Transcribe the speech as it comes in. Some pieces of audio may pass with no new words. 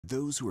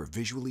those who are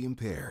visually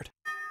impaired.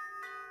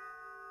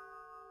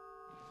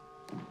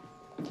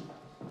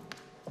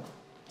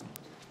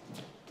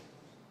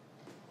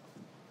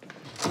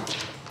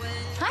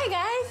 Hi,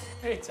 guys.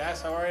 Hey,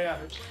 Tess, how are you?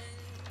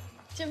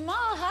 Jamal,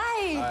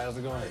 hi. Hi, how's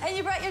it going? And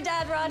you brought your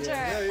dad, Roger.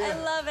 Yeah.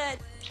 I love it.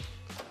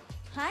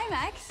 Hi,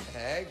 Max.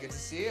 Hey, good to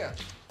see you.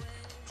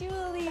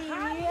 Julie.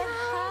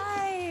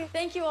 Hi.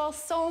 Thank you all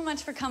so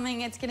much for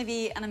coming. It's going to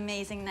be an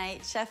amazing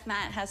night. Chef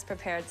Matt has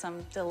prepared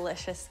some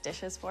delicious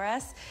dishes for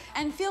us.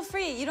 And feel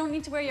free, you don't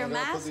need to wear your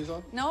mask. Put these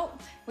on?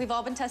 Nope. We've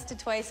all been tested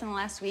twice in the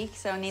last week,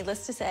 so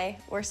needless to say,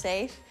 we're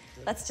safe.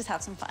 Let's just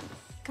have some fun.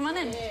 Come on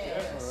in.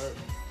 Yes. All right.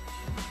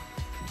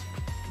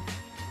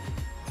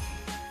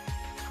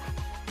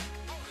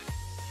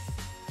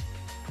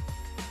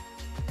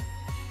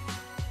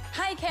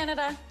 Hi,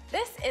 Canada.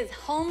 This is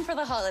Home for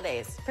the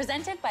Holidays,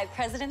 presented by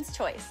President's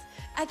Choice.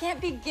 I can't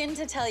begin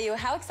to tell you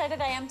how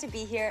excited I am to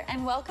be here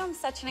and welcome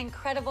such an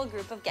incredible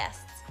group of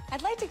guests.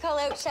 I'd like to call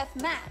out Chef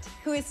Matt,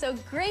 who is so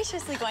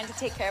graciously going to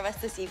take care of us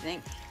this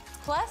evening.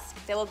 Plus,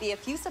 there will be a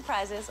few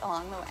surprises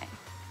along the way.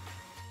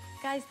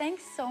 Guys,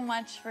 thanks so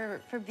much for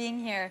being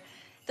here.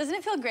 Doesn't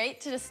it feel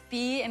great to just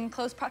be in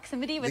close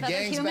proximity with other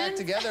humans?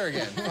 The gang's back together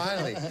again,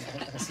 finally.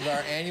 This is our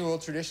annual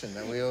tradition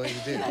that we always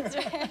do. That's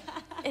right.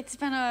 It's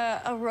been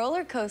a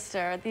roller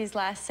coaster these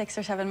last 6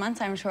 or 7 months,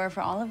 I'm sure,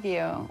 for all of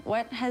you.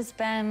 What has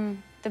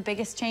been the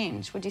biggest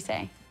change, would you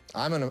say?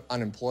 I'm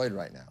unemployed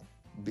right now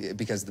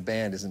because the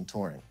band isn't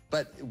touring,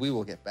 but we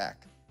will get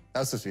back. That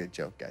was supposed to be a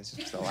joke, guys,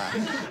 just to laugh.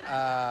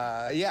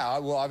 Yeah,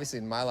 well, obviously,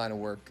 in my line of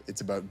work, it's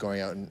about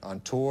going out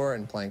on tour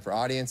and playing for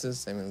audiences,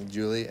 same with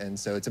Julie, and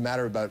so it's a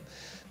matter about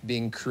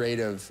being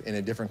creative in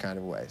a different kind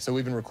of way. So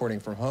we've been recording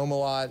from home a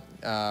lot.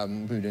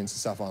 We've been doing some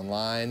stuff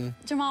online.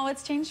 Jamal,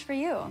 what's changed for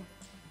you?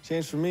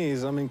 Changed for me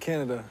is I'm in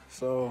Canada,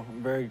 so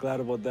I'm very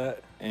glad about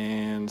that.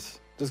 And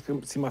just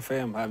come see my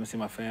fam. I haven't seen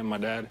my fam, my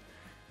dad,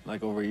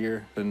 like over a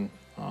year. Been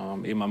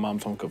eating my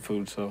mom's home-cooked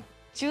food, so.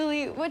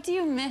 Julie, what do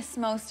you miss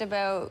most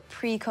about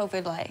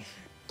pre-COVID life?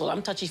 Well,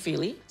 I'm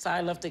touchy-feely, so I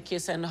love to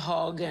kiss and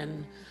hug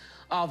and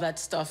all that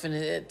stuff. And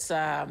it's,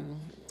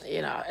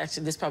 you know,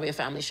 actually, this is probably a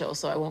family show,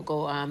 so I won't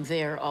go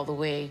there all the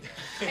way.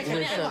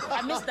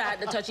 I miss that,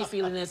 the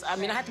touchy-feeliness. I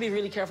mean, I have to be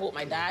really careful with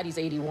my dad. He's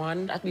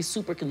 81. I have to be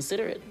super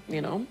considerate,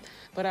 you know?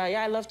 But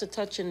yeah, I love to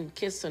touch and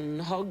kiss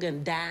and hug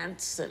and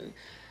dance and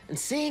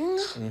sing.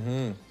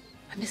 Mm-hmm.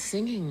 I miss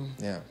singing.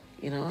 Yeah.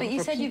 You know, but you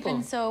said people. You've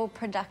been so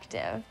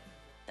productive.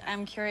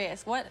 I'm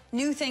curious, what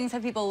new things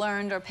have people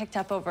learned or picked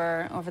up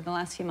over the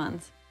last few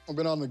months? I've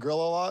been on the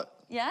grill a lot.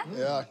 Yeah?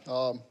 Yeah.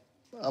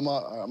 I'm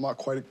not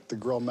quite the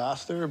grill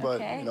master, but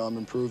you know, I'm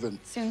improving.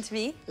 Soon to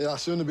be? Yeah,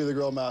 soon to be the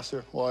grill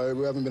master. Well,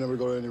 we haven't been able to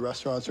go to any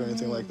restaurants or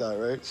anything like that,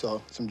 right?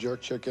 So some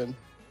jerk chicken.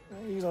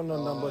 You don't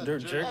know nothing about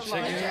jerk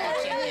chicken.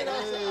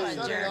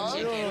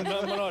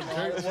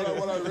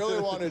 What I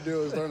really want to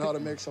do is learn how to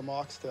make some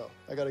oxtail.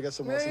 I got to get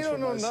some lessons from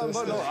my sister. You don't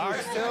know nothing about no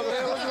oxtail,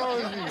 man. What's wrong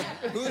with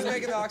you? Who's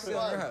making the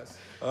oxtail in your house?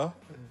 Huh?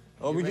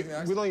 Oh, we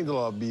don't eat a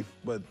lot of beef,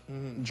 but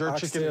jerk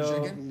chicken.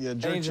 Yeah,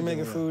 jerk chicken.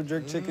 Jamaican food,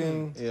 jerk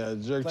chicken. Yeah,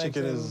 jerk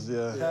chicken is,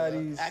 yeah.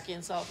 Patties. Ackee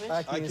and saltfish.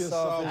 Ackee and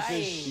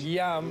saltfish.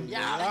 Yum.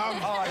 Yum.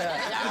 All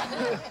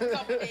that.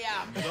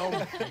 Yum. Come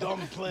with the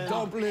yum.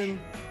 Dumpling.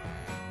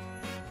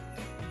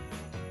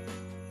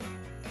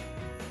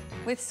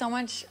 With so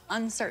much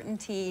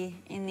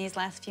uncertainty in these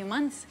last few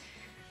months,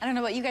 I don't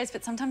know about you guys,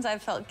 but sometimes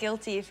I've felt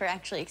guilty for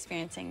actually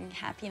experiencing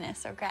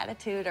happiness or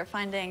gratitude or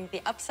finding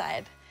the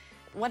upside.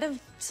 What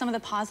have some of the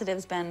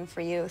positives been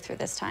for you through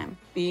this time?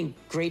 Being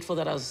grateful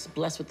that I was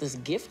blessed with this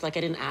gift, like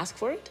I didn't ask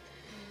for it.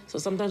 So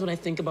sometimes when I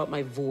think about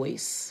my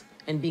voice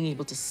and being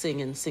able to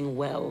sing and sing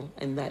well,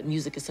 and that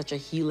music is such a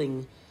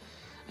healing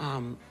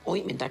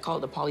ointment, I call it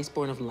the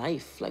polysporin of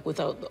life. Like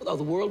without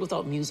the world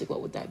without music,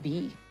 what would that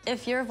be?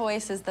 If your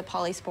voice is the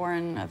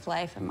polysporin of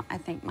life, I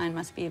think mine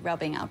must be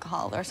rubbing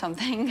alcohol or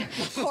something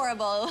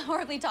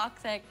horribly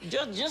toxic.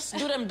 Just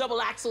do them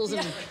double axles,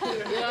 and you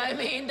know what I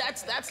mean.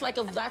 That's like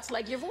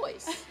your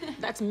voice.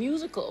 That's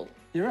musical.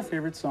 You have a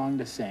favorite song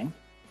to sing?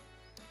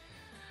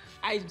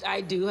 I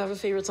do have a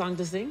favorite song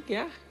to sing.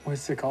 Yeah.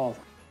 What's it called?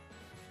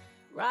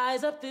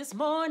 Rise up this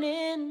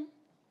morning,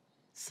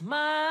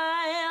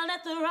 smile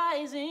at the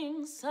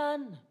rising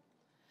sun.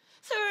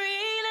 3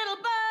 little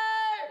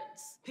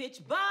birds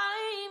pitch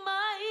by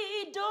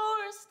my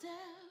doorstep,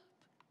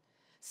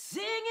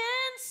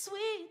 singing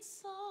sweet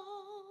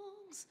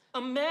songs,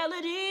 a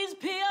melody's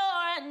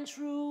pure and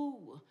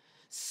true,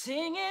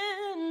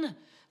 singing,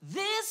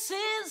 this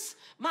is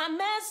my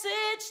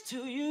message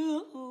to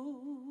you.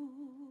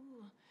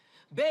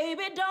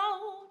 Baby,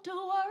 don't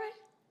worry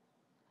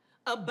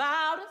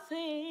about a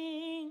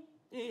thing,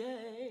 yeah.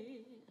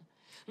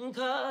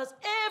 'Cause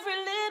every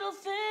little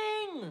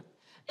thing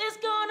is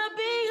gonna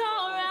be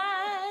all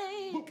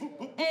right.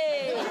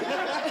 Hey.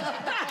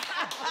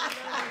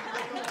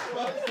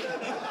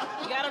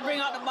 You gotta bring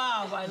out the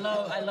bob. I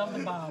love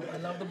the bob. I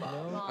love the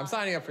bob. I'm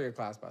signing up for your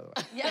class, by the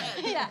way.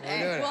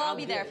 Yeah. We'll all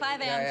be there.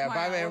 5 a.m.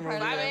 tomorrow. 5 a.m.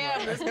 5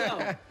 a.m. Let's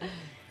go.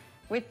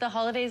 With the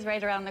holidays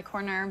right around the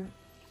corner,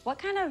 What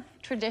kind of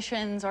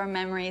traditions or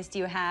memories do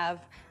you have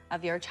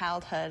of your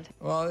childhood?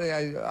 Well,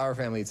 yeah, our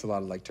family eats a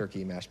lot of like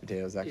turkey, mashed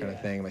potatoes, that kind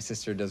of thing. My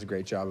sister does a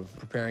great job of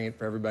preparing it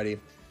for everybody.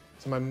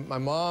 So my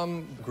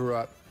mom grew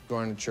up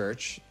going to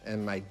church,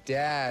 and my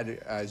dad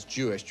is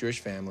Jewish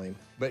family,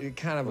 but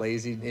kind of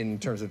lazy in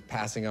terms of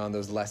passing on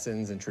those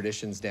lessons and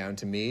traditions down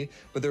to me.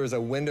 But there was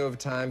a window of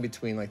time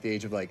between like the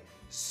age of like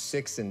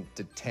 6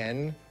 to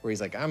 10 where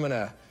he's like, I'm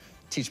gonna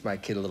teach my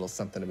kid a little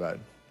something about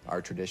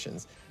our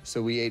traditions.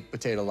 So we ate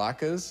potato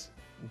latkes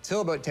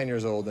until about 10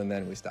 years old, and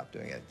then we stopped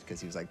doing it because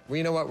he was like, well,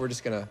 you know what, we're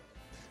just gonna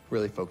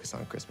really focus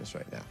on Christmas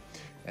right now.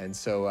 And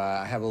so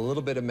I have a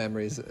little bit of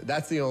memories.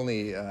 That's the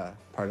only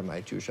part of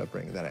my Jewish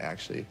upbringing that I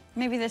actually...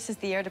 Maybe this is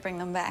the year to bring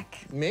them back.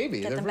 Maybe.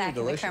 Get They're them very back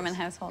delicious. in the Kerman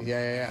household.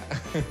 Yeah.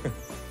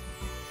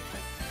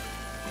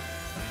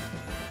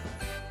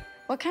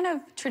 What kind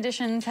of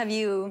traditions have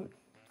you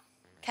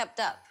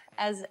kept up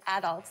as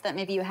adults that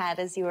maybe you had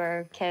as you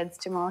were kids?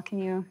 Jamal, can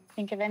you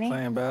think of any?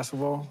 Playing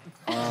basketball.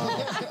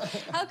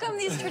 How come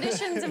these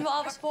traditions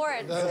involve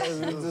sports?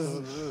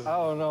 I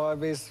don't know. I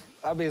base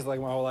like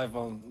my whole life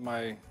on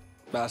my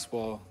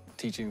basketball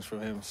teachings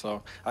from him,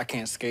 so I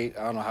can't skate.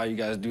 I don't know how you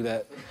guys do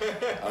that.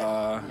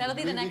 That'll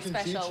be the next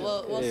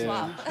special. We'll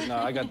swap.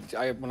 No,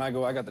 when I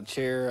go, I got the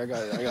chair.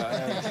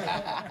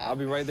 I'll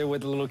be right there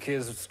with the little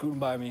kids scooting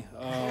by me.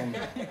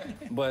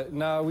 But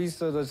no, we used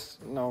to just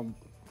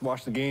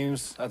watch the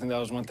games. I think that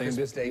was one thing.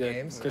 Christmas Day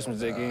games. Christmas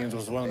Day games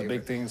was one of the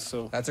big things.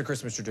 So that's a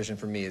Christmas tradition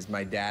for me. Is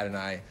my dad and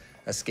I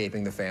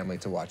escaping the family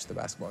to watch the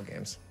basketball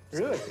games.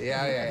 Really? So,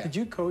 yeah. Did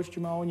you coach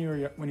Jamal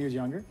when he was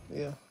younger?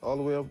 Yeah, all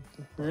the way up.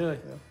 Really?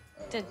 Yeah.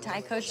 Did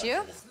Ty coach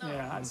you?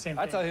 Yeah, same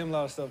thing. I taught him a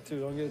lot of stuff too.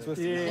 Don't get it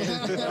twisted.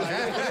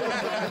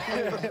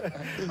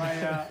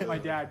 Yeah. My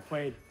dad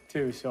played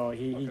too, so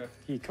he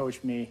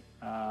coached me.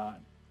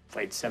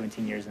 Played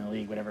 17 years in the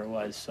league, whatever it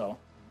was. So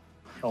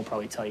he'll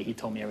probably tell you he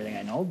told me everything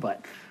I know,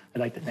 but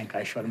I'd like to think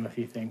I showed him a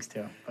few things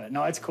too. But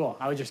no, it's cool.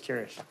 I was just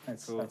curious.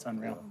 That's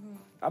unreal.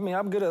 I mean,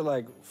 I'm good at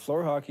like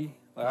floor hockey.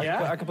 Like,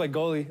 I could play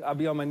goalie. I'd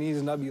be on my knees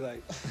and I'd be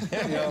like,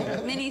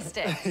 Mini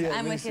sticks.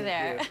 I'm with you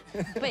there.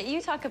 Yeah. But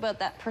you talk about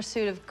that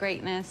pursuit of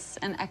greatness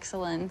and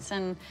excellence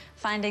and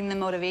finding the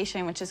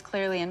motivation, which is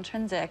clearly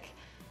intrinsic.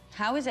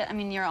 How is it? I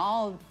mean, you're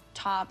all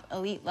top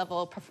elite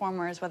level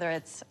performers, whether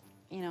it's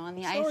on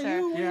the ice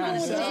or on the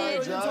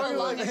stage. Until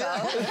long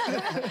ago.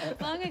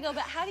 Long ago.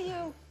 But how do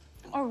you,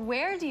 or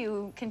where do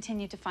you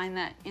continue to find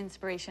that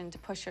inspiration to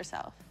push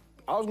yourself?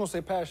 I was gonna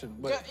say passion,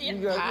 but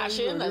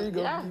passion.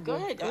 Go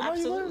ahead.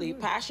 Absolutely,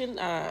 passion.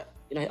 I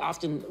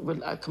often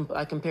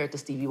I compare it to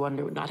Stevie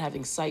Wonder, not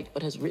having sight,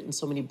 but has written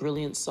so many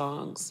brilliant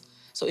songs.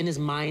 So in his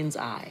mind's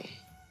eye,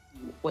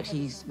 what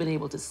he's been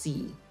able to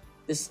see,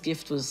 this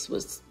gift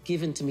was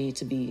given to me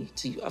to be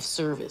of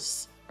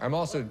service.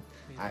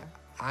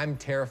 I'm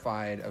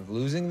terrified of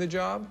losing the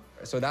job,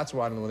 so that's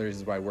one of the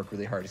reasons why I work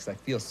really hard. Because I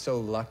feel so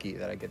lucky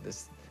that I get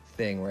this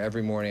thing where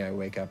every morning I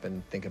wake up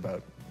and think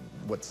about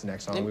what's the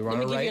next song we want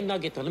to write. Let me give you a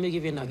nugget, though. Let me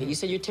give you a nugget. You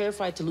said you're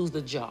terrified to lose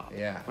the job.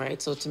 Yeah.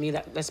 Right? So to me,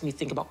 that lets me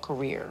think about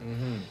career.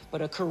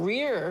 But a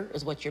career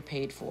is what you're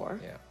paid for.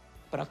 Yeah.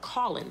 But a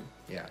calling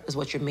is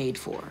what you're made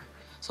for.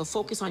 So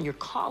focus on your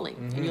calling,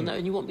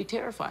 and you won't be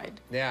terrified.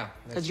 Yeah.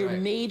 Because you're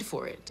made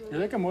for it. You're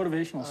like a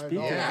motivational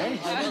speaker.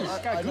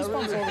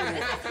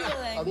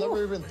 I've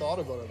never even thought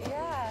about it.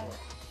 Yeah.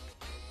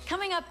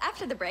 Coming up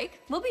after the break,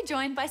 we'll be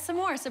joined by some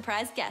more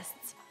surprise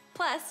guests.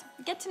 Plus,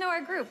 get to know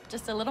our group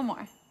just a little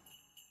more.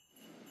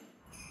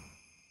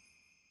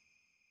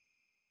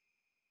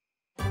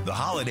 The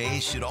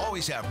holidays should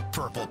always have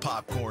purple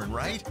popcorn,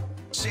 right?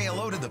 Say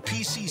hello to the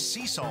PC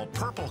Sea Salt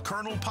Purple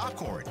Kernel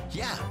Popcorn.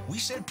 Yeah, we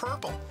said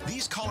purple.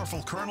 These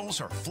colorful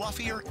kernels are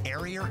fluffier,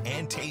 airier,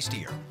 and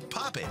tastier.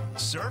 Pop it,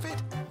 serve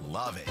it,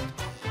 love it.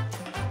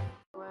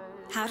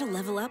 How to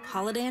level up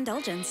holiday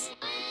indulgence.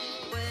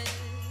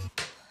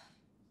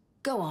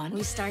 Go on.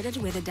 We started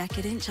with a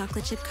decadent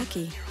chocolate chip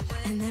cookie,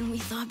 and then we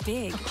thought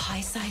big. A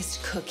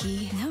pie-sized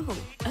cookie? No,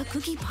 a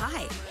cookie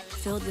pie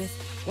filled with...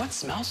 What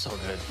smells so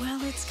good?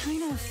 Well, it's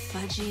kind of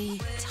fudgy,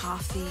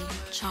 toffee,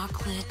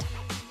 chocolate.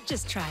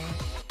 Just try it.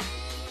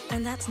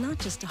 And that's not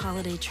just a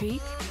holiday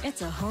treat.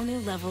 It's a whole new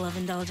level of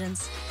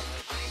indulgence.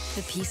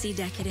 The PC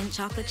Decadent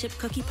Chocolate Chip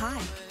Cookie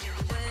Pie.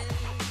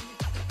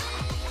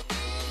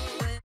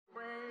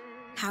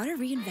 How to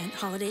reinvent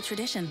holiday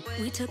tradition.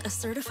 We took a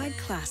certified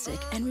classic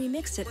and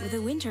remixed it with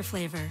a winter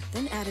flavor,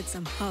 then added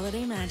some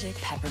holiday magic.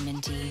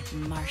 Pepperminty,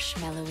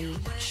 marshmallowy,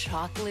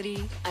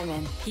 chocolatey. I'm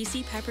in.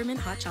 PC Peppermint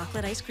Hot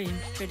Chocolate Ice Cream.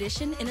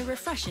 Tradition in a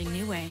refreshing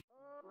new way.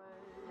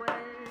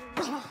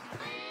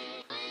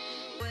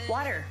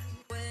 Water.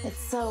 It's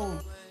so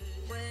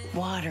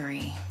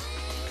watery.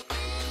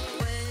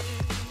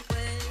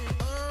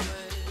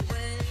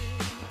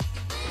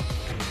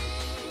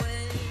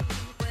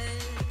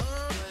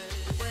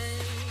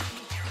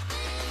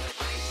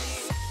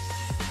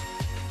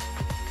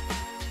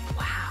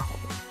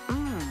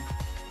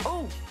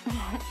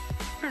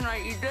 Can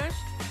I eat this?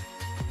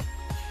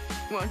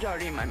 Well, it's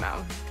already in my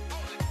mouth.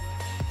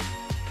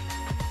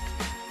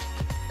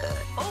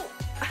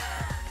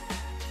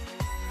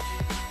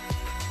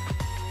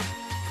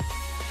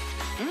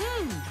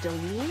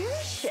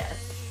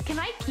 delicious. Can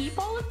I keep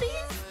all of these?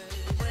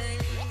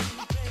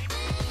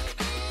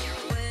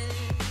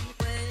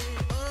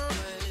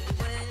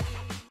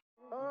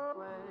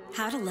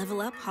 How to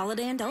level up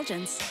holiday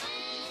indulgence.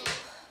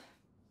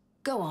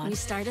 Go on. We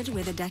started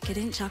with a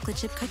decadent chocolate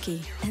chip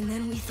cookie, and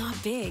then we thought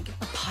big.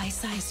 A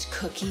pie-sized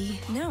cookie?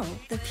 No,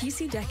 the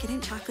PC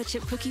Decadent Chocolate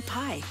Chip Cookie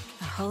Pie.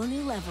 A whole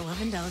new level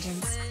of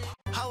indulgence.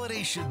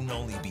 Holidays shouldn't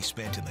only be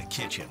spent in the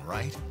kitchen,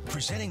 right?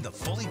 Presenting the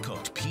fully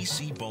cooked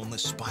PC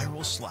boneless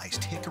spiral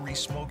sliced hickory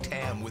smoked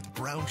ham with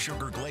brown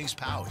sugar glaze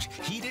pouch.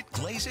 Heat it,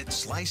 glaze it,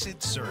 slice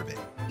it, serve it.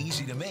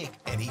 Easy to make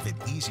and even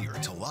easier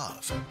to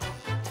love.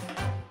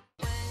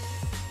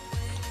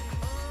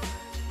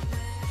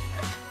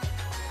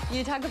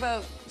 You talk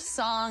about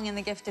song and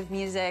the gift of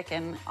music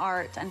and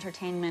art,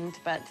 entertainment,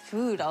 but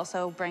food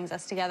also brings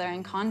us together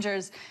and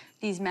conjures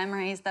these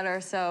memories that are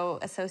so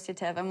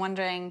associative. I'm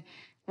wondering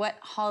what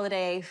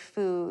holiday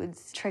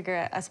foods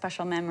trigger a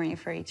special memory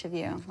for each of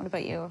you. What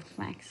about you,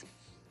 Max?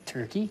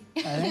 Turkey,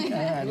 I think.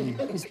 I mean,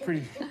 it's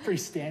pretty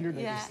standard,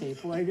 like a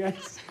staple, I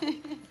guess.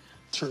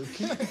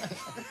 Turkey?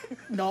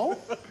 No?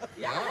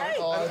 Yeah.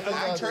 Oh,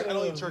 I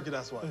don't eat turkey,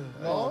 that's why.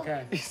 No?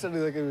 Okay. He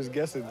sounded like he was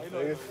guessing.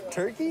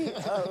 Turkey?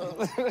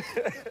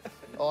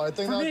 Oh, I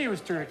think For me, it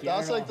was turkey.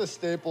 That's like the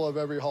staple of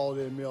every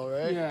holiday meal,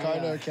 right? Yeah, Kind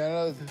of yeah. in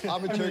Canada.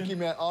 I'm a turkey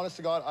man. Honest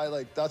to God,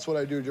 that's what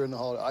I do during the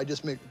holiday. I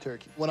just make the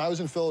turkey. When I was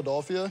in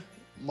Philadelphia,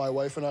 my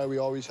wife and I, we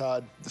always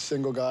had the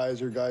single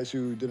guys or guys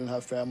who didn't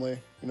have family,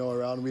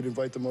 around. We'd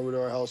invite them over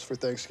to our house for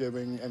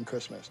Thanksgiving and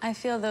Christmas. I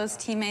feel those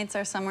teammates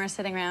are somewhere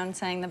sitting around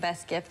saying the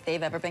best gift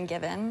they've ever been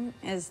given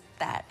is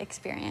that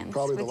experience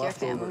Probably with the your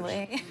leftovers.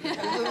 family.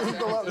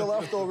 the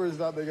leftovers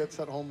that they get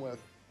sent home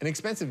with. An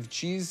expensive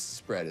cheese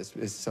spread is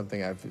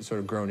something I've sort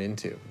of grown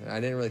into. I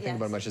didn't really think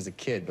about it much as a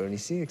kid, but when you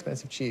see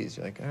expensive cheese,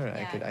 you're like, all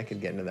right, I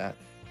could get into that.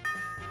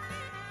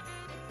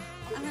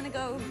 I'm gonna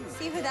go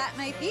see who that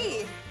might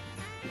be.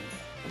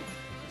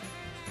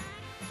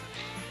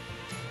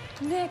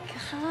 Nick,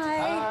 hi.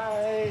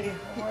 Hi,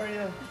 how are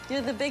you?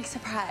 You're the big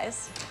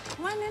surprise.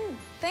 Come on in.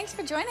 Thanks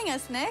for joining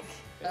us, Nick.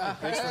 Yeah,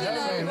 thanks for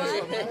having me.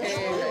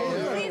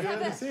 Please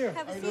have a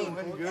seat.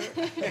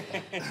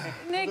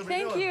 Nick,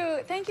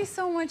 thank you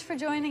so much for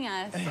joining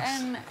us.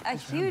 And a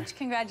huge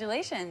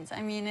congratulations.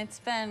 I mean, it's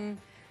been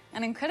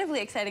an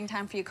incredibly exciting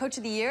time for you. Coach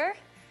of the Year.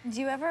 Do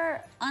you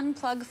ever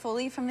unplug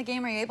fully from the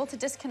game? Are you able to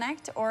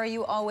disconnect, or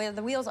are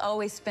the wheels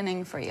always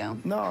spinning for you?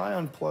 No, I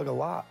unplug a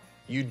lot.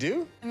 You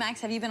do? Max,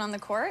 have you been on the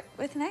court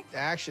with Nick?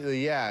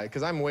 Actually, yeah,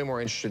 because I'm way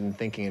more interested in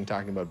thinking and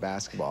talking about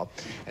basketball.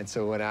 And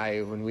so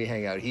when we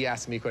hang out, he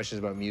asks me questions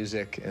about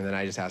music, and then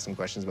I just ask him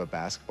questions about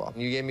basketball.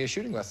 You gave me a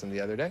shooting lesson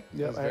the other day.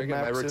 Yeah, very good.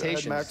 My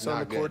rotation I had Max on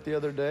the court the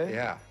other day.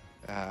 Yeah.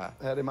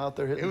 Had him out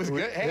there hitting. It was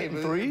good. Hey,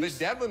 threes. but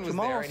Devlin was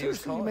there, and he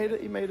was calling.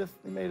 He made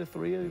a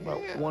three.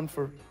 About one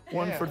for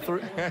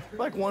three.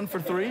 Like 1 for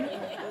 3.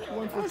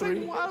 1 for 3.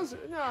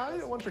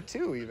 No, 1 for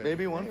 2 even.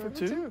 Maybe 1 for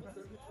 2.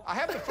 I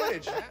have the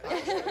footage.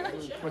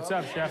 What's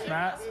up, Chef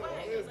Matt?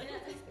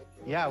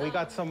 Yeah, we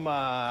got some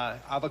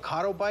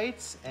avocado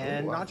bites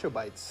and nacho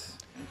bites.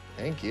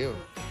 Thank you.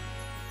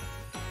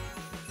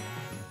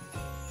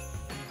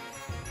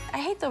 I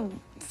hate the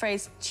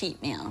phrase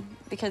cheat meal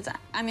because,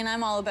 I mean,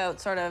 I'm all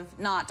about sort of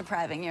not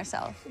depriving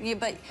yourself.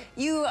 But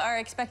you are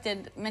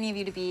expected, many of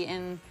you, to be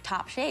in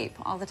top shape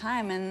all the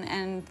time,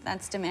 and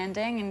that's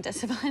demanding and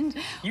disciplined.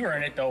 You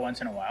earn it, though,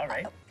 once in a while,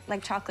 right?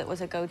 Like chocolate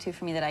was a go-to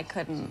for me that I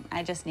couldn't.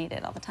 I just need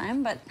it all the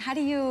time. But how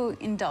do you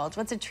indulge?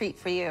 What's a treat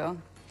for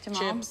you, Jamal?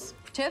 Chips.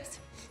 Chips?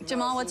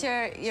 Jamal, what's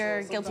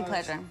your guilty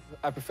pleasure?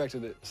 I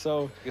perfected it.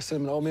 So,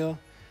 cinnamon oatmeal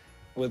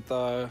with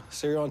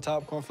cereal on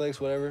top, cornflakes,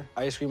 whatever,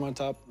 ice cream on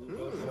top.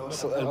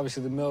 So, and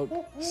obviously the milk.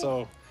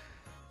 So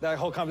that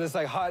whole combination, it's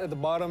like hot at the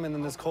bottom and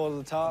then it's cold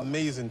at the top.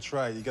 Amazing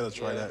try. You gotta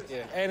try that.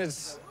 Yeah, and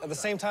it's at the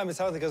same time it's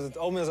healthy because the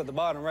oatmeal's at the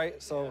bottom,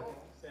 right? So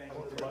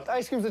the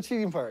ice cream's the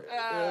cheating part.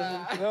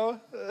 You know?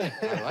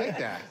 I like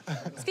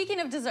that. Speaking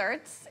of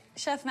desserts,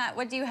 Chef Matt,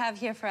 what do you have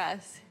here for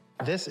us?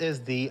 This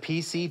is the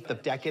PC, the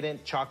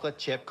Decadent Chocolate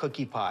Chip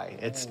Cookie Pie.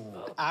 It's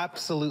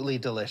absolutely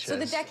delicious. So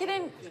the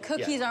Decadent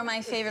cookies are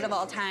my favorite of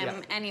all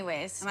time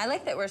anyways. I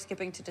like that we're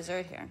skipping to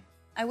dessert here.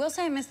 I will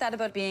say I miss that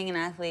about being an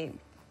athlete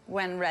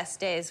when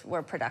rest days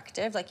were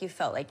productive. Like you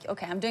felt like,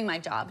 okay, I'm doing my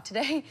job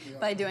today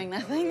by doing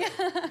nothing.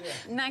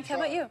 Max, how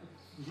about you?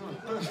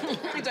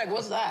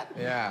 What's that?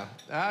 Yeah.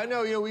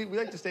 No, we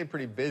like to stay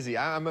pretty busy.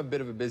 I'm a bit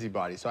of a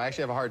busybody, so I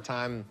actually have a hard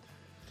time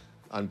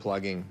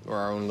unplugging. Or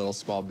our own little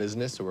small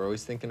business, so we're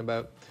always thinking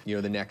about,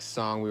 the next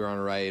song we were on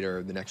to write,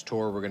 or the next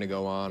tour we're gonna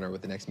go on, or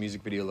what the next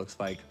music video looks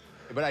like.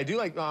 But I do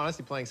like,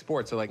 honestly, playing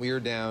sports. So, we were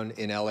down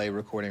in LA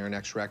recording our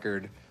next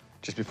record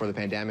just before the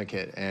pandemic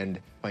hit, and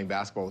playing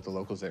basketball with the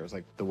locals there was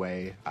like the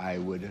way I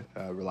would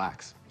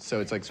relax. So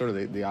it's like sort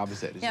of the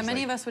opposite. It's yeah,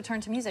 many of us would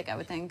turn to music, I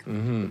would think.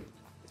 Mm-hmm.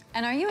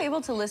 And are you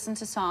able to listen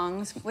to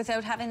songs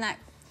without having that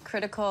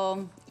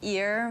critical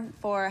ear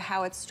for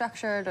how it's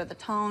structured or the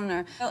tone,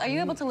 or are you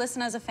able to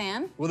listen as a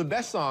fan? Well, the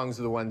best songs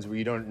are the ones where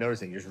you don't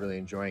notice it, you're just really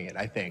enjoying it,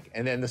 I think.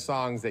 And then the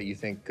songs that you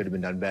think could have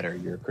been done better,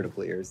 your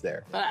critical ear is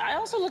there. But I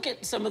also look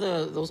at some of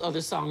those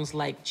other songs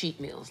like Cheat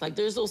Meals. Like,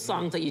 there's those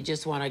songs that you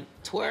just want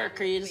to twerk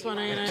or you just want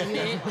to, you know what I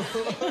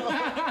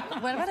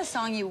mean? What about a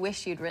song you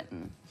wish you'd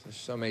written? There's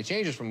so many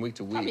changes from week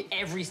to week. Probably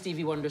every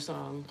Stevie Wonder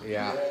song.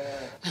 Yeah.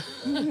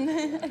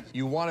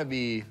 You want to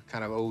be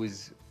kind of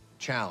always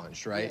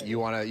challenged, right? Yeah.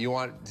 You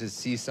want to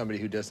see somebody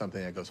who does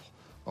something that goes,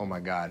 oh my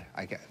God,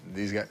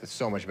 these guys are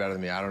so much better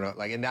than me. I don't know,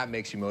 like, and that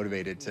makes you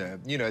motivated to,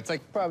 you know, it's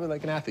like probably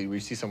like an athlete where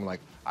you see someone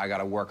like, I got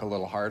to work a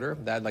little harder.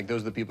 That, like,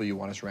 those are the people you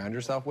want to surround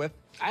yourself with.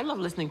 I love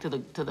listening to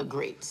the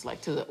greats,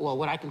 like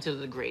what I consider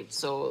the greats.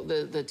 So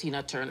the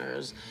Tina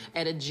Turners,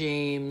 Etta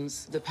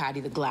James, the Patti,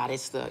 the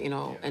Gladys, you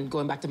know, and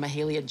going back to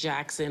Mahalia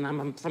Jackson.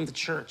 I'm from the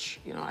church.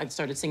 You know, I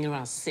started singing when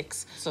I was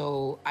 6.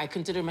 So I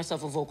consider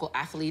myself a vocal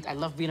athlete. I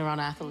love being around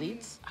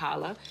athletes,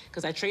 holla,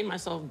 because I train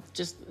myself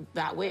just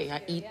that way.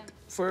 I eat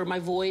for my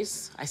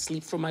voice. I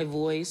sleep for my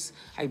voice.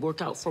 I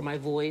work out for my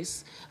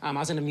voice. I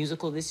was in a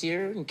musical this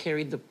year and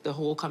carried the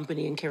whole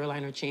company in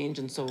Carolina Change,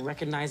 and so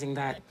recognizing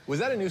that. Was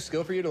that a new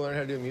skill for you to learn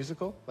how to do a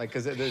musical? Like,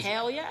 because there's...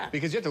 Hell yeah.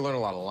 Because you have to learn a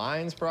lot of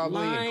lines,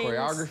 probably, and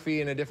choreography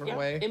in a different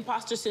way.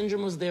 Imposter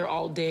syndrome was there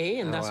all day,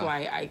 and that's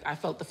why I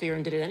felt the fear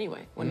and did it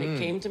anyway. When it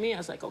came to me, I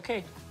was like,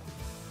 okay.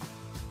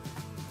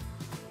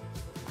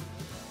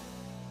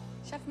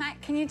 Chef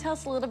Matt, can you tell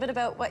us a little bit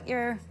about what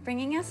you're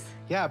bringing us?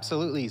 Yeah,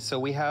 absolutely. So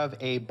we have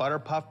a butter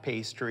puff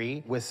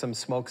pastry with some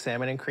smoked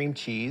salmon and cream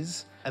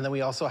cheese. And then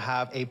we also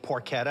have a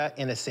porchetta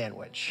in a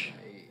sandwich.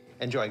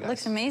 Enjoy, guys.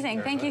 Looks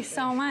amazing. Thank you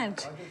so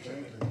much.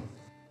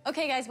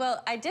 Okay, guys,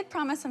 well, I did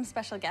promise some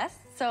special guests,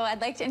 so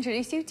I'd like to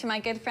introduce you to my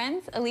good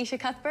friends, Alicia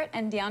Cuthbert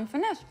and Dion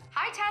Phaneuf.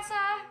 Hi,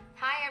 Tessa.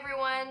 Hi,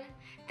 everyone.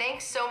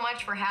 Thanks so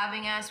much for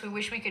having us. We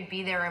wish we could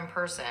be there in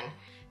person.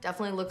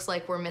 Definitely looks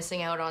like we're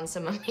missing out on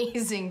some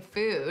amazing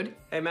food.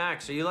 Hey,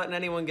 Max, are you letting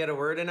anyone get a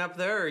word in up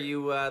there, or are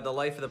you the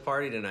life of the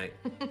party tonight?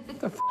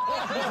 What's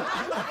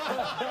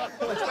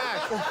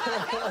Max?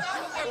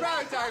 I'm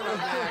probably talking about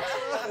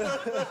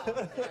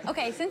Max.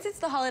 Okay, since it's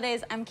the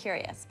holidays, I'm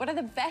curious. What are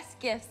the best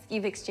gifts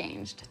you've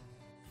exchanged?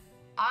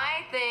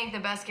 I think the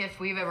best gift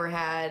we've ever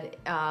had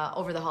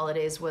over the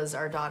holidays was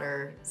our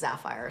daughter,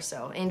 Sapphire.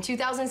 So in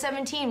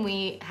 2017,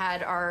 we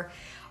had our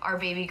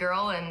baby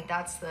girl, and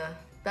that's the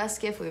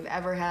best gift we've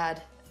ever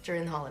had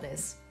during the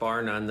holidays.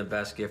 Bar none, the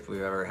best gift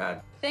we've ever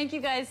had. Thank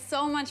you guys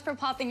so much for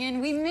popping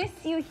in. We miss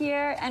you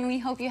here, and we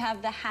hope you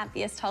have the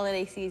happiest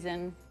holiday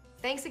season.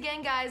 Thanks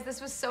again, guys. This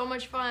was so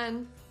much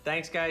fun.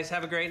 Thanks, guys.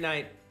 Have a great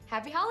night.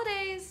 Happy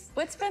holidays.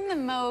 What's been the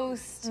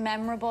most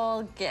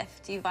memorable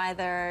gift you've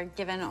either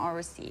given or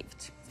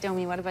received?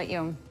 Domi, what about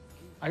you?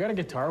 I got a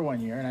guitar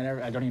one year, and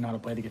I don't even know how to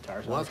play the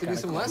guitar. So We'll have to do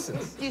some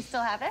lessons. Do you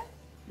still have it?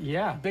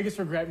 Yeah, biggest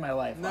regret in my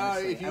life. No,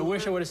 honestly. if you I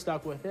wish I would have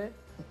stuck with it.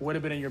 Would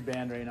have been in your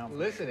band right now.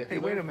 Listen, if Hey,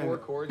 you wait a learn 4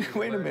 minute. chords,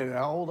 Wait a minute.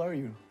 How old are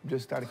you?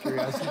 Just out of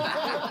curiosity.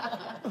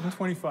 I'm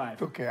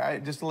 25. Okay,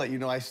 just to let you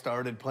know, I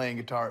started playing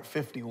guitar at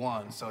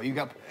 51, so you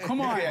got...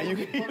 Come on.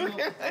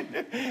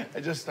 Yeah, I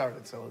just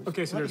started, so...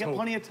 Okay, so you there's got hope.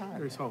 plenty of time.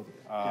 There's hope.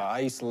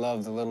 I used to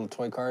love the little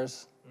toy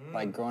cars,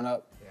 like growing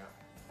up.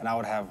 And I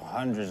would have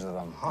hundreds of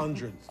them.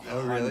 Hundreds.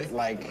 Oh, really?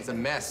 Like, it's a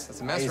mess. It's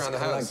a I mess used around to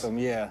the collect house. them,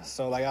 yeah.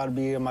 So like I would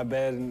be in my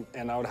bed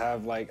and I would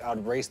have like, I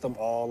would race them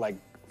all, like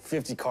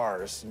 50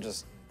 cars,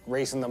 just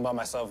racing them by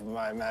myself in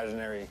my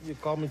imaginary. You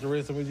call me to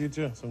race them with you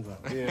too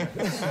sometimes. Yeah.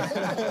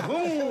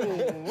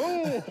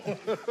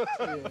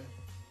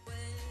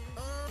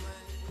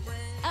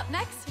 Up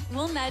next,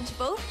 we'll nudge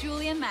both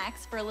Julie and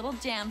Max for a little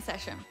jam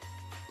session.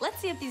 Let's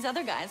see if these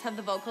other guys have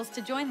the vocals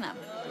to join them.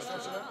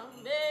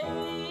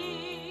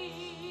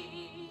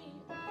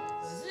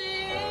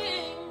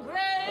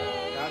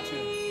 Gotcha.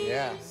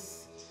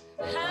 Yes.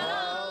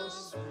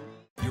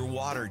 Your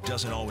water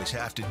doesn't always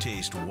have to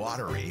taste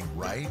watery,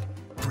 right?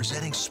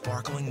 Presenting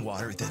sparkling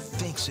water that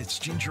thinks it's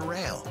ginger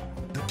ale.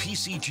 The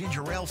PC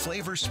Ginger Ale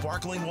flavor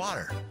sparkling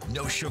water.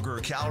 No sugar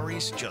or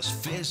calories,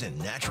 just fizz and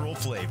natural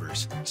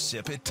flavors.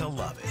 Sip it to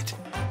love it.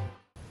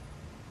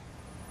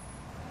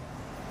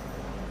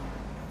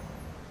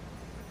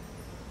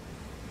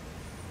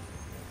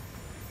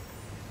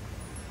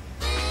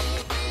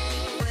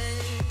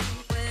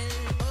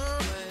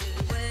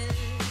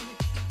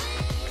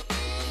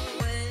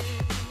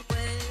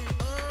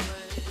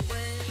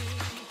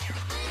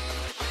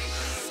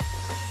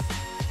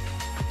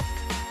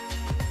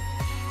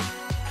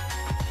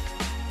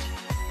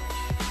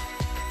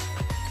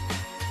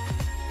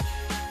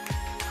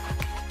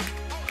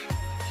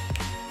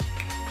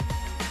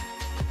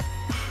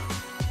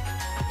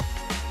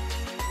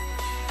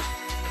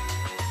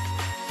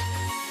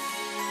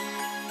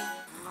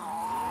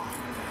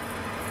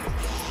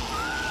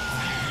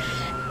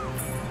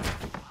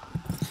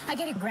 I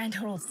get a grand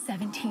total of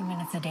 17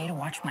 minutes a day to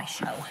watch my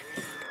show.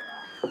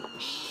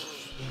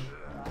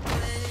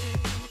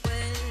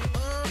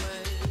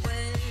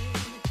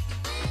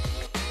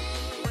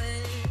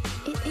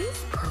 It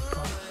is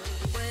purple.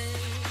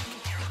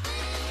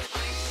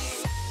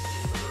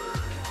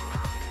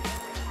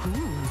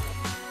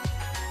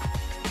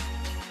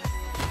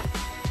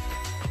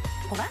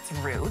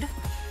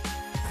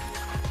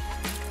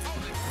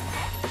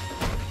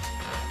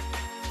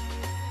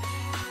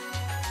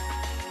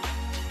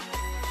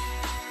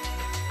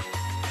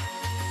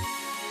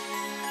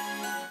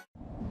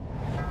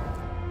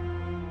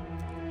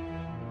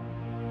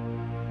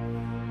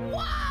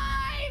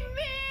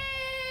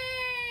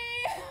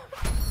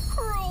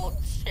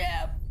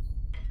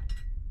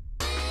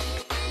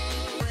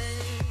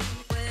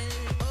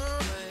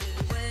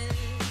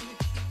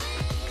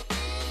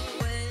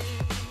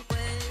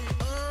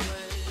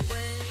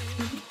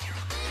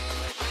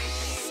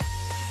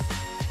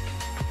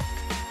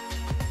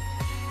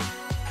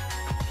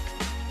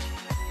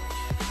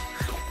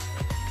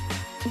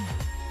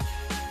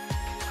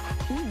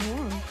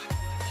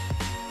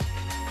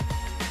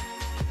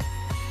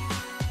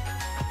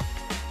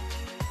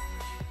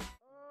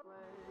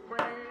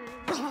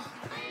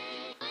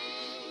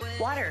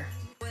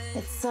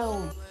 It's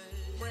so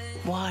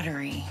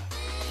watery.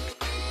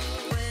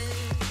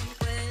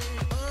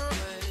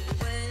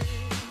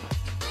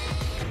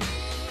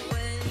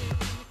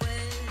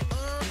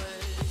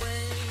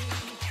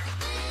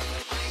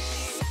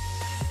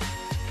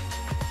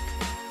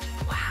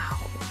 Wow.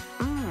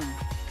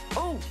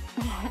 Oh,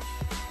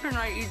 can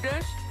I eat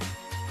this?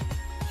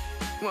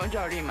 Well, it's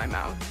already in my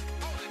mouth.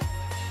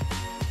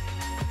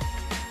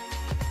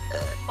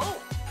 Oh.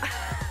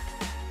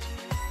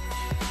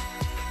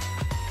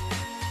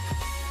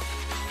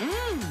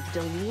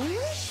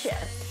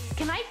 Delicious.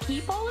 Can I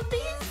keep all of these?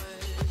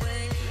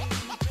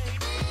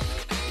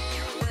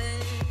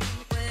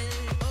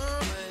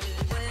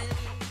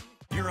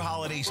 Your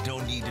holidays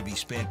don't need to be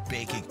spent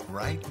baking,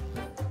 right?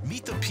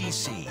 Meet the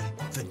PC,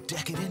 the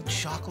decadent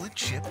chocolate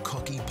chip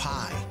cookie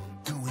pie.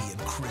 Gooey and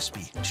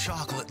crispy,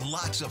 chocolate,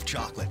 lots of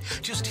chocolate.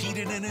 Just heat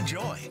it and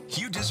enjoy.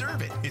 You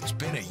deserve it. It's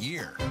been a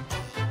year.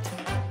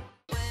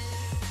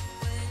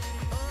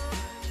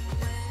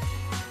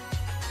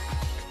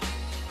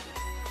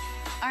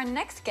 Our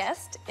next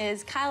guest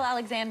is Kyle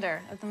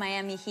Alexander of the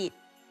Miami Heat.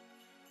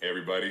 Hey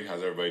everybody,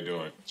 how's everybody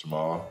doing?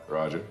 Jamal,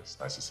 Roger, it's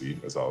nice to see you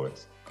as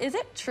always. Is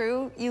it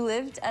true you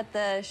lived at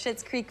the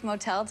Schitt's Creek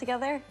Motel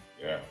together?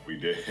 Yeah, we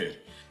did.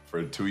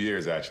 For 2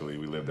 years, actually,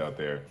 we lived out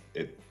there.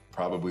 It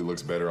probably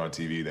looks better on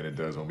TV than it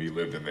does when we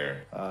lived in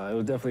there. It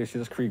was definitely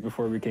Schitt's Creek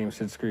before it became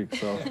Schitt's Creek,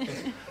 so.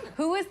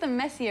 Who was the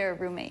messier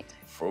roommate?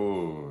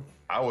 Oh,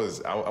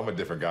 I'm a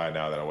different guy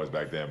now than I was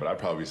back then, but I'd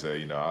probably say,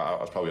 you know, I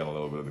was probably on a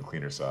little bit of the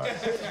cleaner side.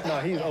 No,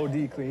 he's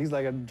OD clean. He's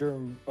like a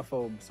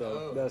germaphobe,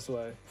 so that's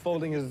why.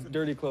 Folding his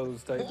dirty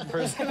clothes type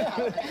person.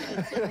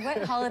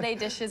 What holiday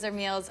dishes or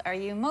meals are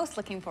you most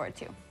looking forward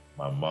to?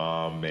 My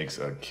mom makes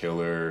a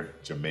killer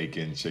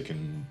Jamaican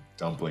chicken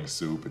dumpling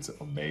soup. It's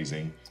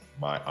amazing.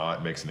 My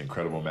aunt makes an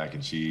incredible mac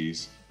and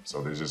cheese.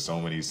 So there's just so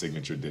many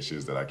signature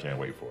dishes that I can't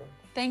wait for.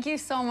 Thank you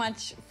so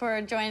much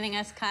for joining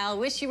us, Kyle.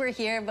 Wish you were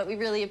here, but we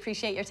really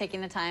appreciate your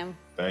taking the time.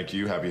 Thank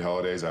you. Happy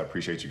holidays. I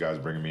appreciate you guys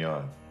bringing me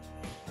on.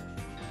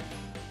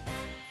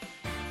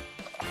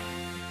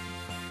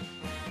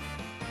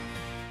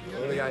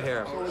 What do we got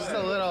here? Just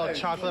a little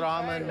chocolate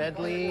almond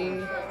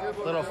medley,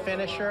 little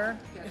finisher.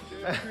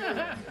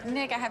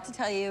 Nick, I have to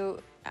tell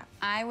you,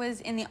 I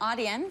was in the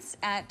audience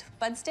at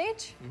Bud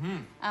Stage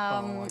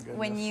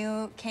when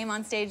you came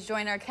on stage,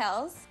 joined our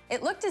Kells.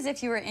 It looked as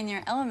if you were in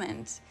your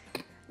element.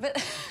 But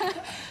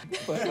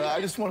I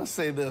just want to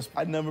say this.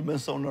 I've never been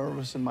so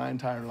nervous in my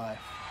entire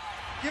life.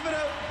 Give it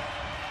up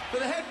for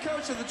the head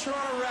coach of the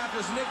Toronto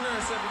Raptors, Nick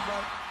Nurse,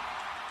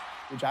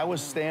 everybody. I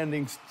was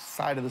standing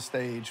side of the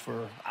stage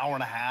for an hour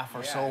and a half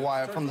or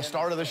so from the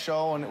start of the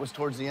show, and it was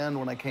towards the end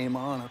when I came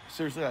on.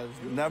 Seriously,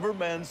 I've never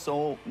been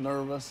so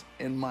nervous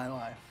in my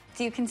life.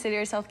 Do you consider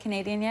yourself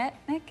Canadian yet,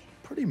 Nick?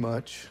 Pretty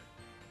much.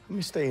 I've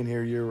been staying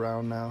here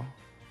year-round now.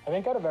 I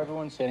think out of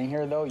everyone sitting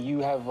here, though, you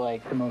have,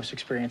 like, the most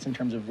experience in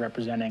terms of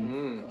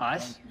representing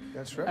us.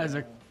 That's right. As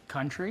a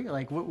country.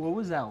 Like, what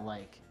was that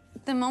like?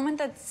 The moment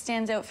that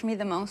stands out for me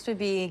the most would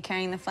be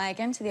carrying the flag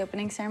into the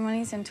opening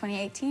ceremonies in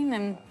 2018.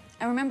 And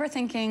I remember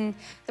thinking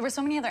there were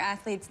so many other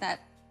athletes that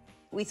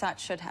we thought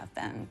should have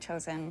been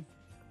chosen.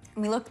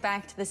 And we looked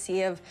back to the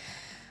sea of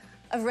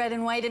red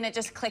and white, and it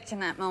just clicked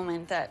in that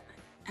moment that,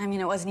 I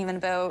mean, it wasn't even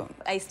about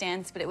ice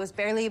dance, but it was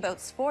barely about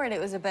sport. It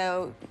was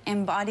about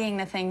embodying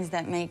the things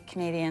that make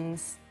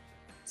Canadians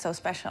so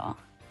special.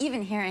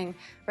 Even hearing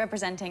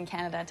representing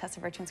Canada,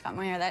 Tessa and Scott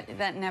Moyer,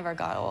 that never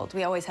got old.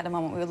 We always had a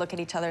moment we would look at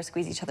each other,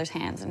 squeeze each other's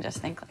hands, and just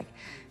think like,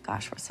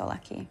 gosh, we're so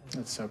lucky.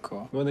 That's so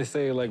cool. When they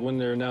say, like, when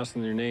they're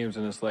announcing their names,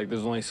 and it's like,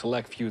 there's only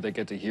select few that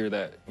get to hear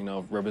that, you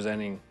know,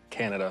 representing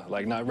Canada.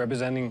 Like, not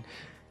representing,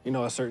 you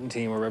know, a certain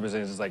team or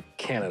representing just like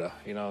Canada,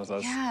 you know? So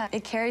yeah,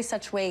 it carries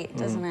such weight,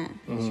 doesn't it?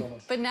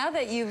 But now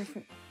that you've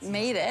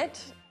made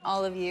it,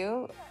 all of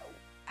you,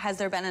 has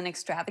there been an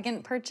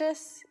extravagant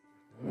purchase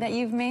that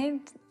you've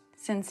made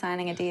since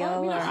signing a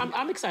deal? Well, I mean,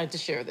 I'm excited to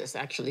share this,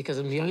 actually, because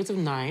I'm the youngest of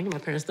 9. My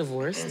parents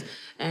divorced,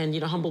 and,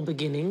 you know, humble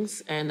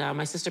beginnings. And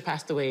my sister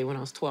passed away when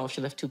I was 12.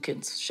 She left 2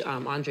 kids,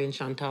 Andre and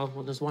Chantal.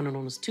 Well, there's one and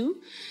one was 2.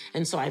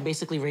 And so I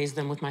basically raised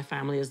them with my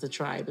family as the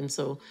tribe. And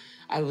so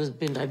I've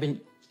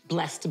been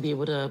blessed to be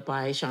able to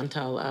buy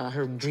Chantal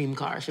her dream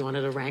car. She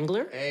wanted a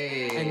Wrangler.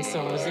 Hey. And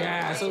so,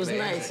 so it was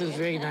nice. It was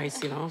very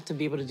nice, you know, to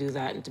be able to do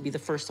that and to be the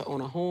first to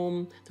own a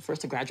home, the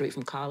first to graduate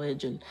from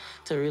college, and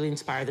to really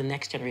inspire the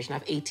next generation. I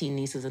have 18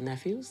 nieces and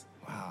nephews.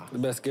 Wow. The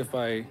best gift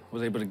I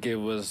was able to give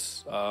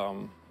was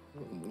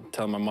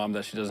telling my mom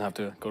that she doesn't have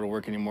to go to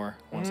work anymore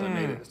once I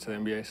made it to the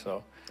NBA,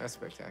 so. That's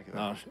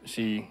spectacular.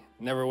 She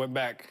never went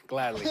back,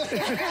 gladly.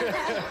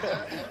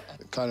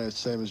 Kind of the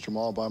same as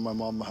Jamal, buying my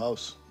mom a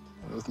house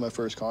with my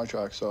first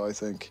contract. So I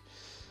think,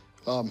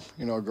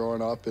 you know,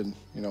 growing up and,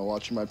 you know,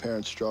 watching my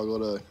parents struggle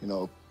to, you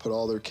know, put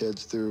all their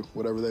kids through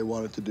whatever they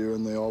wanted to do,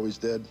 and they always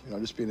did, you know,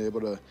 just being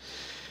able to,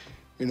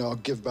 you know,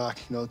 give back,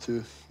 you know,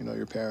 to, you know,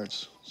 your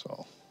parents.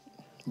 So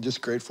I'm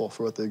just grateful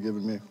for what they've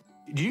given me.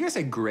 Did you guys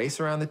say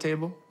grace around the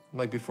table?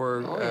 Like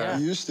before? Oh, yeah.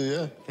 You used to,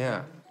 yeah.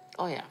 Yeah.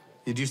 Oh, yeah.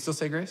 Did you still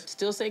say grace?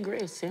 Still say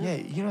grace, yeah. Yeah,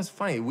 you know, it's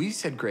funny. We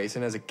said grace,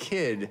 and as a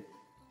kid,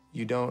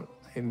 you don't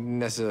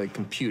necessarily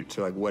compute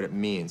to like what it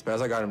means. But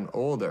as I got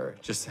older,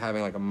 just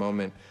having like a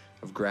moment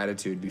of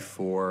gratitude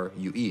before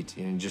you eat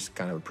and just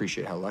kind of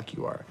appreciate how lucky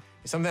you are.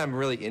 It's something I'm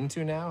really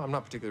into now. I'm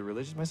not particularly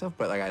religious myself,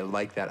 but like I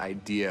like that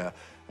idea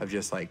of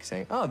just like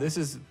saying, oh, this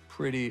is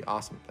pretty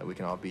awesome that we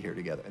can all be here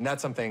together. And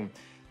that's something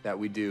that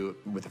we do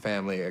with the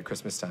family at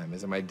Christmas time,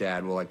 is that my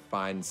dad will like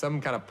find some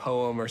kind of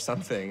poem or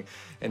something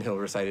and he'll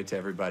recite it to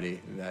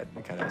everybody that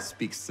kind of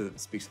speaks to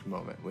the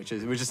moment, which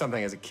is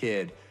something as a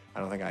kid, I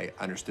don't think I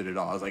understood it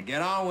all. I was like,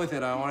 get on with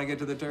it, I want to get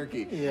to the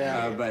turkey.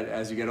 Yeah. But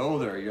as you get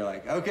older, you're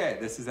like, okay,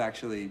 this is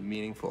actually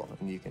meaningful.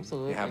 And you can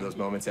you have those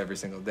moments every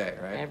single day,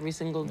 right? Every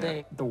single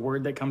day. The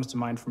word that comes to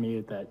mind for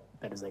me that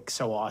is like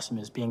so awesome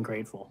is being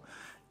grateful.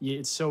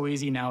 It's so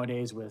easy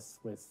nowadays with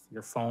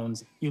your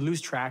phones. You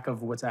lose track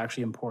of what's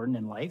actually important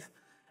in life.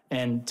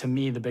 And to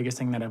me, the biggest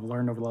thing that I've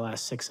learned over the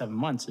last 6-7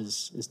 months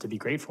is to be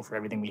grateful for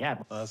everything we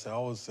have. I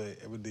always say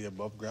every day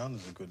above ground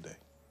is a good day.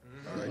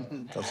 All right?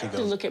 I have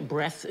to look at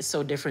breath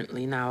so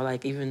differently now,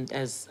 like even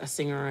as a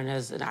singer and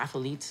as an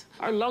athlete.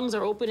 Our lungs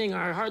are opening,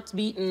 our heart's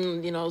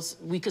beating, you know,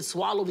 we could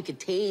swallow, we could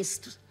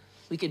taste,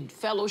 we could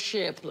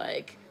fellowship,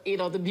 like, you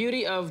know, the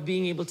beauty of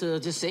being able to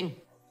just sing.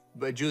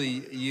 But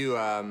Julie, you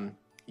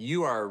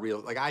are a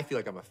real, like I feel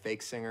like I'm a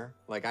fake singer.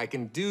 Like I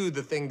can do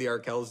the thing the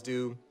Arkells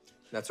do,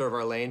 that's sort of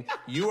our lane.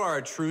 You are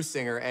a true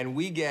singer, and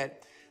we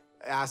get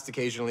asked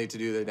occasionally to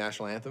do the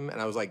national anthem,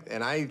 and I was like,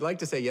 and I like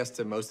to say yes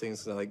to most things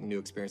because I like new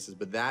experiences,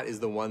 but that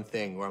is the one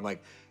thing where I'm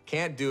like,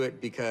 can't do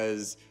it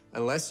because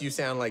unless you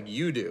sound like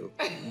you do,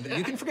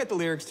 you can forget the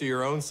lyrics to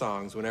your own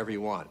songs whenever you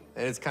want,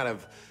 and it's kind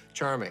of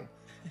charming.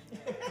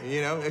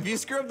 You know, if you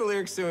screw up the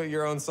lyrics to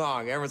your own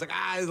song, everyone's like,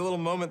 there's a little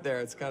moment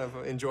there, it's kind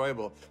of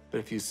enjoyable. But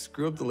if you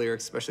screw up the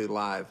lyrics, especially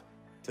live,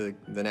 to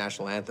the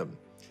national anthem,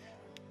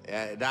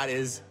 that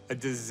is a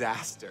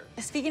disaster.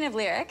 Speaking of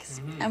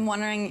lyrics, I'm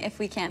wondering if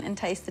we can't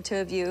entice the two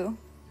of you,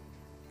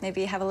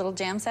 maybe have a little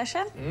jam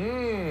session?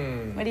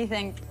 What do you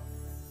think?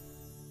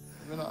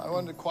 I mean, I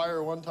went to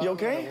choir one time. You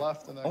okay? And I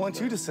left and I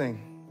want you to sing.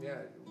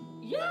 Yeah.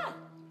 Yeah.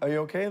 Are you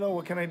okay, though?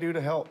 What can I do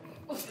to help?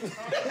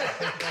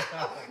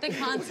 The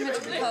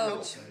consummate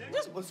coach.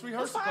 Let's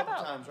rehearse a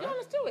couple times, right? Yeah,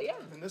 let's do it, yeah.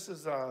 And this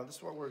is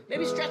what we're...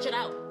 Maybe stretch it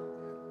out.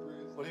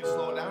 What, do you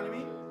slow it down, you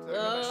mean?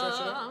 Stretch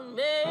it out?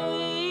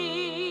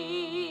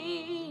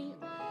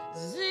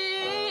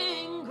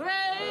 Amazing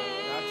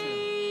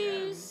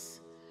grace,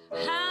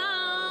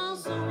 how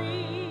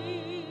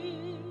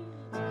sweet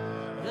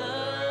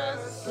the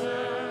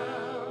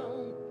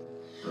sound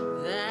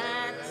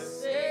that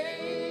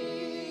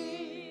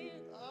saved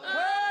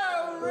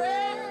a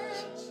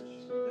wretch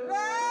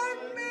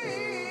like me.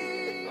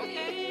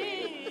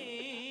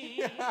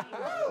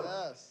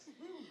 Yes.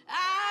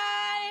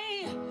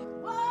 I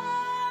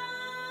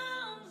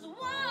once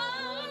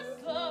was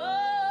lost,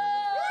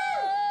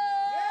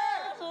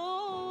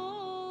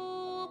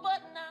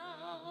 but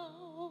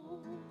now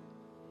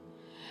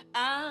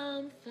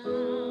I'm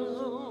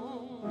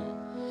found.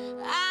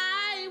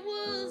 I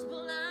was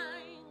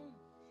blind,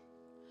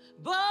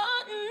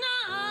 but now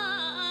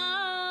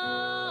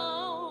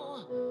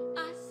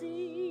I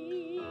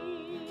see.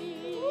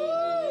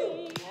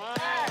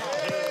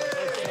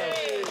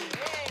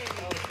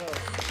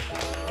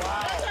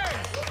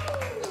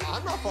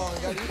 I'm not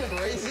falling out, you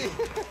crazy?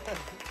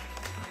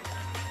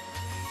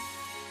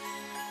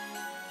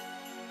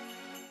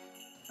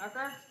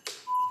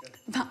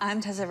 I'm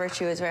Tessa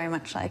Virtue is very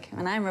much like,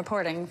 and I'm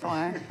reporting for...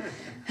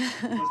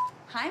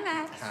 Hi,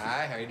 Max.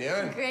 Hi, how you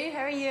doing? Great,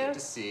 how are you? Good to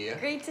see you.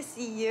 Great to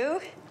see you.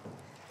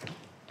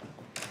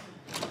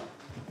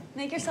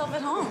 Make yourself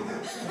at home.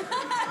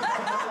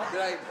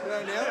 Did I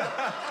nail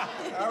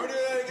it? Are we doing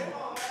that again?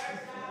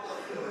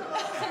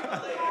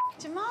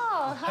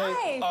 Jamal, hi.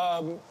 Hey,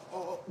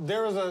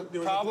 there was a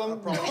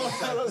problem.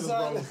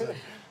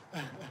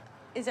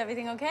 Is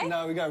everything okay?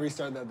 No, we gotta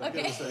restart that.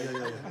 Okay.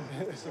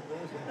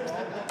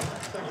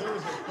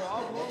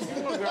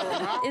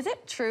 Is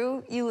it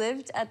true you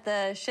lived at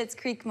the Schitt's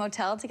Creek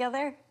Motel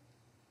together?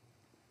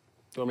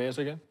 Do you want me to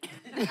answer again?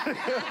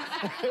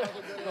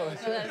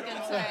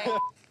 Sorry.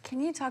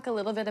 Can you talk a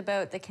little bit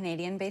about the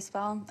Canadian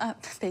baseball?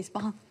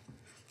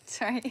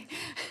 Sorry.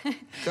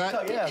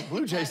 Yeah,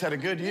 Blue Jays had a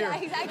good year.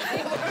 Yeah,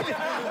 exactly.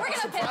 We're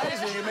gonna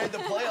Surprising you made the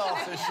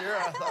playoffs this year.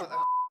 I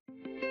thought.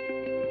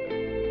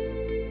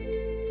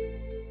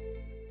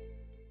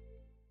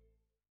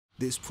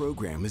 This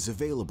program is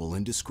available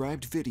in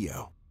described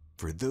video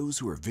for those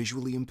who are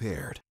visually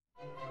impaired.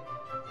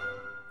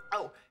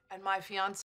 Oh, and my fiance